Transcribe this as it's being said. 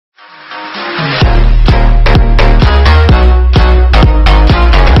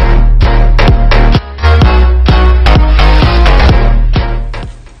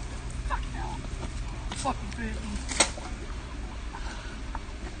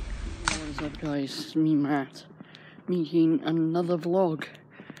What's up guys, it's me Matt, making another vlog,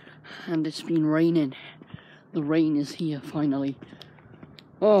 and it's been raining. The rain is here finally.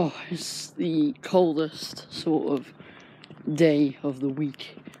 Oh, it's the coldest sort of day of the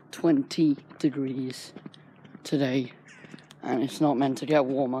week, 20 degrees today, and it's not meant to get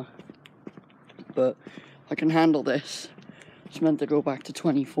warmer, but I can handle this. It's meant to go back to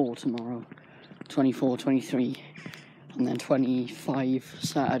 24 tomorrow, 24, 23, and then 25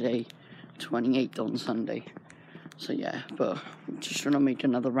 Saturday, 28 on Sunday. So yeah, but I'm just gonna make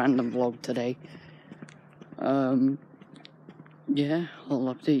another random vlog today. Yeah,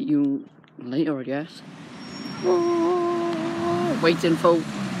 I'll update you later, I guess. Oh, waiting for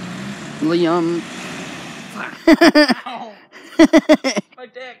Liam. Ow. My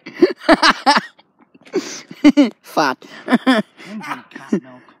dick. Fat. I'm drinking cat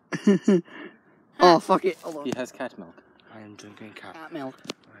milk. Oh, fuck it. Hold on. He has cat milk. I am drinking cat milk. I know.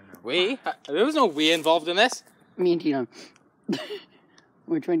 We? There was no we involved in this. Me and Tino.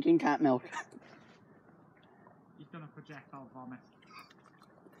 We're drinking cat milk. He's gonna projectile vomit.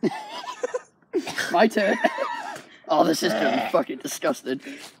 My turn. Oh, this is gonna be fucking disgusting.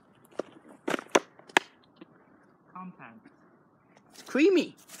 Content. It's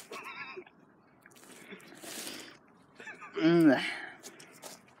creamy. Mmm.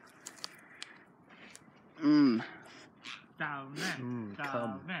 Mmm. Down it.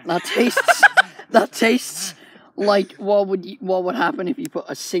 Down it. That tastes like what would happen if you put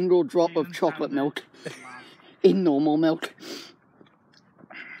a single drop of chocolate milk in normal milk.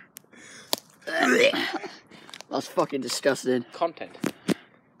 That's fucking disgusting. Content.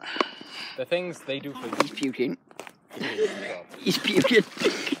 The things they do for He's puking. He's puking.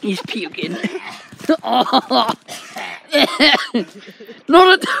 He's puking. Oh.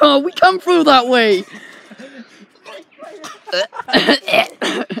 Not at all. We come through that way. That's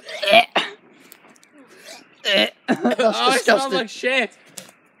Oh, it smells disgusting. like shit.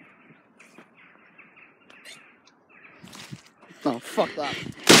 Oh, fuck that.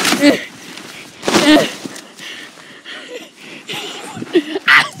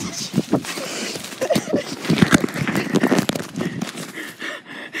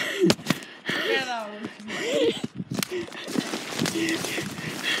 Get out.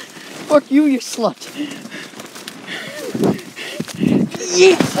 Fuck you, you slut.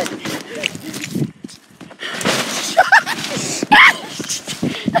 Yes.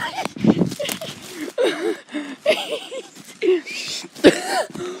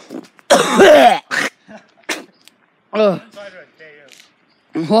 Inside it, there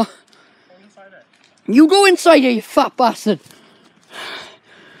you What? go. Inside it. You go inside here, you fat bastard.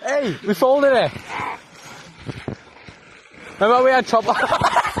 Hey, we folded it. Remember we had trouble? I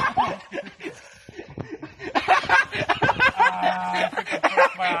think I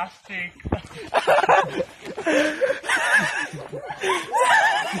broke my ass cheek.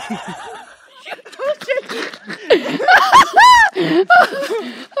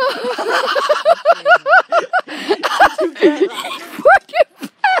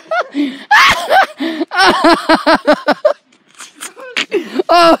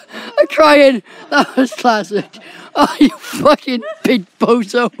 Oh, I'm crying. That was classic. Oh, you fucking big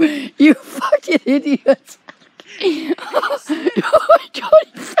bozo. You fucking idiot. Oh my god.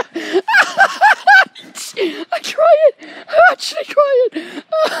 I'm crying. I'm actually crying.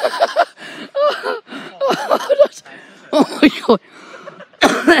 Oh my god.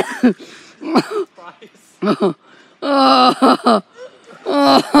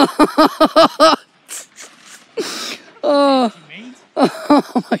 Oh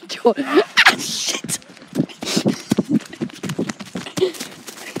my god. Ah, shit.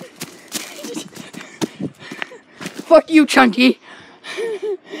 Fuck you, Chunky.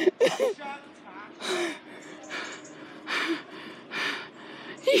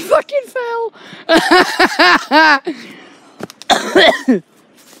 He fucking fell.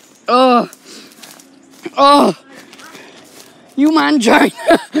 Oh. You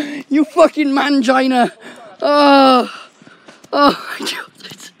mangina. You fucking mangina. Oh my god.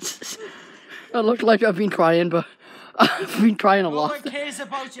 I look like I've been crying, but I've been crying a No lot. one cares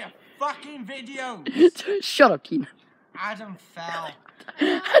about your fucking videos. Shut up, Keenan. Adam fell.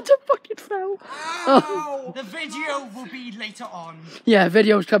 Adam fucking fell. Ow! The video will be later on. Yeah,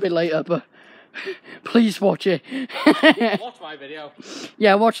 video's coming later, but please watch it. Watch my video.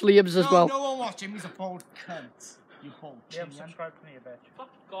 Yeah, watch Liam's as well. No one watch him, he's a bold cunt. You bold chinian. Subscribe to me a bit. Fuck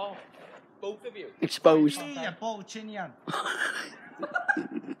off. Both of you. Exposed. Hey, you bold chinian.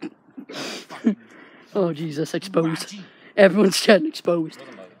 Oh Jesus, exposed. Everyone's getting exposed.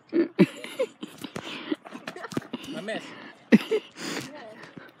 I miss.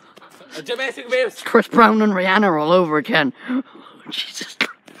 Domestic abuse. Chris Brown and Rihanna all over again. Oh, Jesus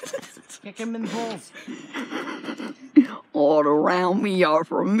Christ. Kick him in the balls. All around me are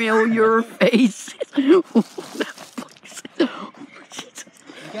familiar faces.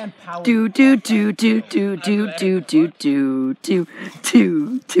 Again, power. Do do do do do do do do do do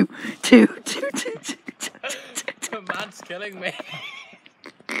do do do do do. The man's killing me.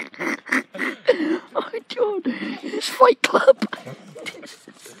 Oh my God! It's Fight Club.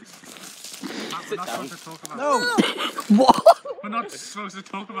 We're not supposed to talk about. No. What? We're not supposed to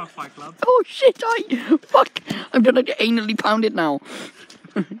talk about Fight Club. Oh shit! Fuck! I'm gonna get anally pounded now.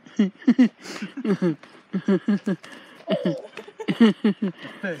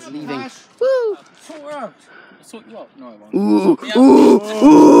 Leaving. Woo! Sort her out. Sort you out. No, I won't.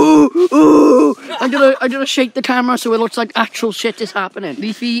 Ooh! I'm gonna shake the camera so it looks like actual shit is happening.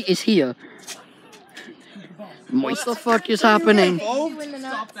 Leafy is here. What the fuck is happening?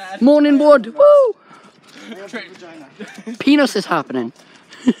 Stop that. Morning wood. Woo! Penis is happening.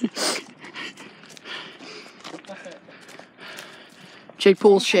 Jake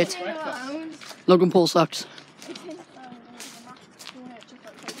Paul's shit. Logan Paul sucks.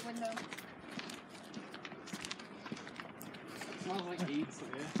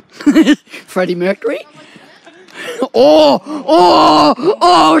 Freddie Mercury? Oh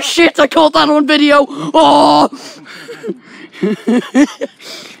shit, I caught that on video. Oh!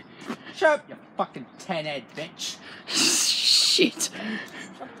 Shut up, you fucking 10-head bitch. Shit.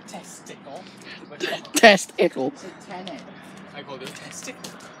 Testicle. Testicle. It's a 10-head. I called it a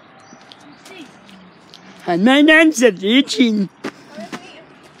testicle. And my name's a virgin.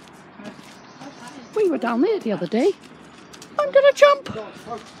 We were down there the other day. I'm gonna jump.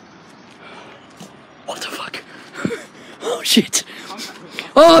 What the fuck? Oh shit.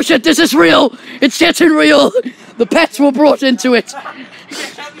 Oh shit, this is real. It's getting real. The pets were brought into it.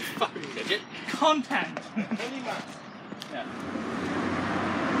 Content.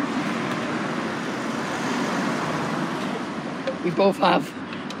 We both have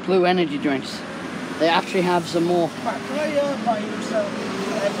blue energy drinks. They actually have some more. Can I buy you some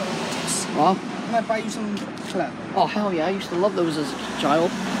clever? What? Can I buy you some clever? Oh hell yeah, I used to love those as a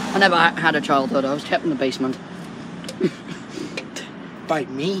child. I never had a childhood, I was kept in the basement. By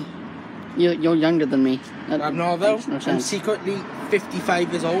me? You're younger than me. That I'm not though. makes no I'm sense. secretly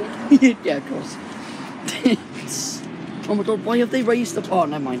 55 years old. Yeah, of course. Oh my god, why have they raised the... Oh,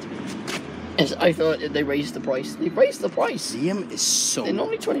 never mind. Yes, I thought they raised the price. They raised the price. Liam is so... They're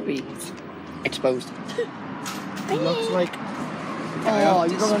normally 20p. Exposed. He looks like... Oh,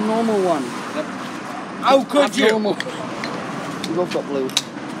 you got a normal one. How could you? Normal. We both got blue.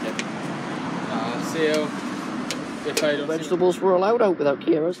 See you. If I don't Vegetables were allowed out without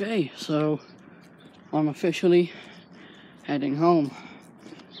Kira's. Okay, so I'm officially heading home.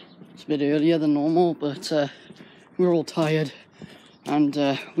 It's a bit earlier than normal, but we're all tired and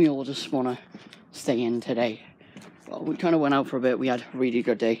we all just want to stay in today. Well, we kind of went out for a bit. We had a really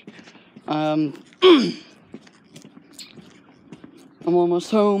good day. I'm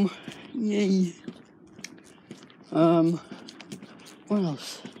almost home. Yay. What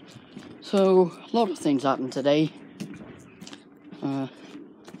else? So, a lot of things happened today.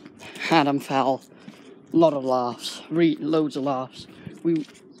 Adam fell. A lot of laughs. Loads of laughs. We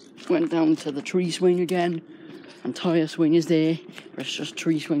went down to the tree swing again. And tire swing is there. But it's just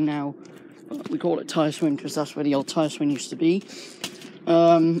tree swing now. But we call it tire swing because that's where the old tire swing used to be.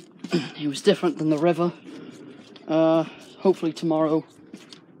 It was different than the river. Hopefully tomorrow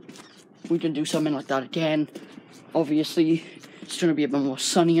we can do something like that again. Obviously, it's going to be a bit more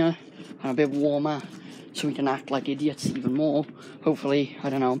sunnier and a bit warmer, so we can act like idiots even more. Hopefully, I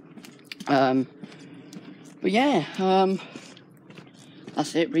don't know. But yeah,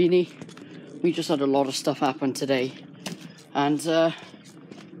 that's it really. We just had a lot of stuff happen today, and I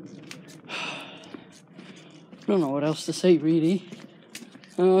don't know what else to say really.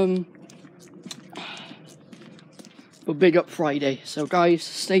 But big up Friday. So guys,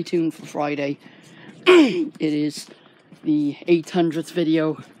 stay tuned for Friday. It is the 800th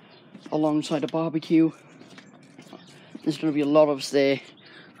video alongside a barbecue. There's going to be a lot of us there.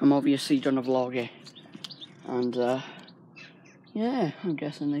 I'm obviously going to vlog it. And yeah, I'm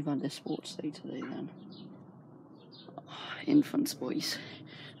guessing they've had their sports day today then. Infants, boys.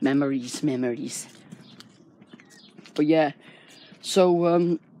 Memories, memories. But yeah,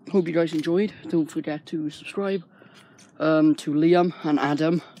 so hope you guys enjoyed. Don't forget to subscribe to Liam and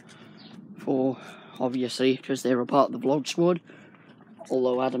Adam, for obviously because they're a part of the vlog squad,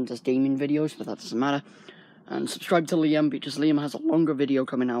 although Adam does gaming videos, but that doesn't matter. And subscribe to Liam because Liam has a longer video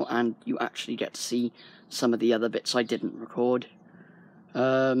coming out and you actually get to see some of the other bits I didn't record.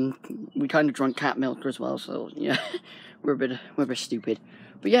 We kind of drank cat milk as well, so yeah, we're a bit stupid.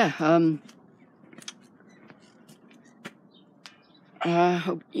 But yeah,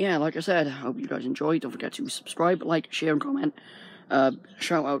 yeah, like I said, I hope you guys enjoyed. Don't forget to subscribe, like, share, and comment.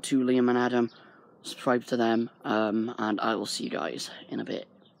 Shout out to Liam and Adam. Subscribe to them, and I will see you guys in a bit.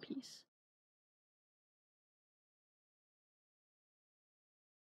 Peace.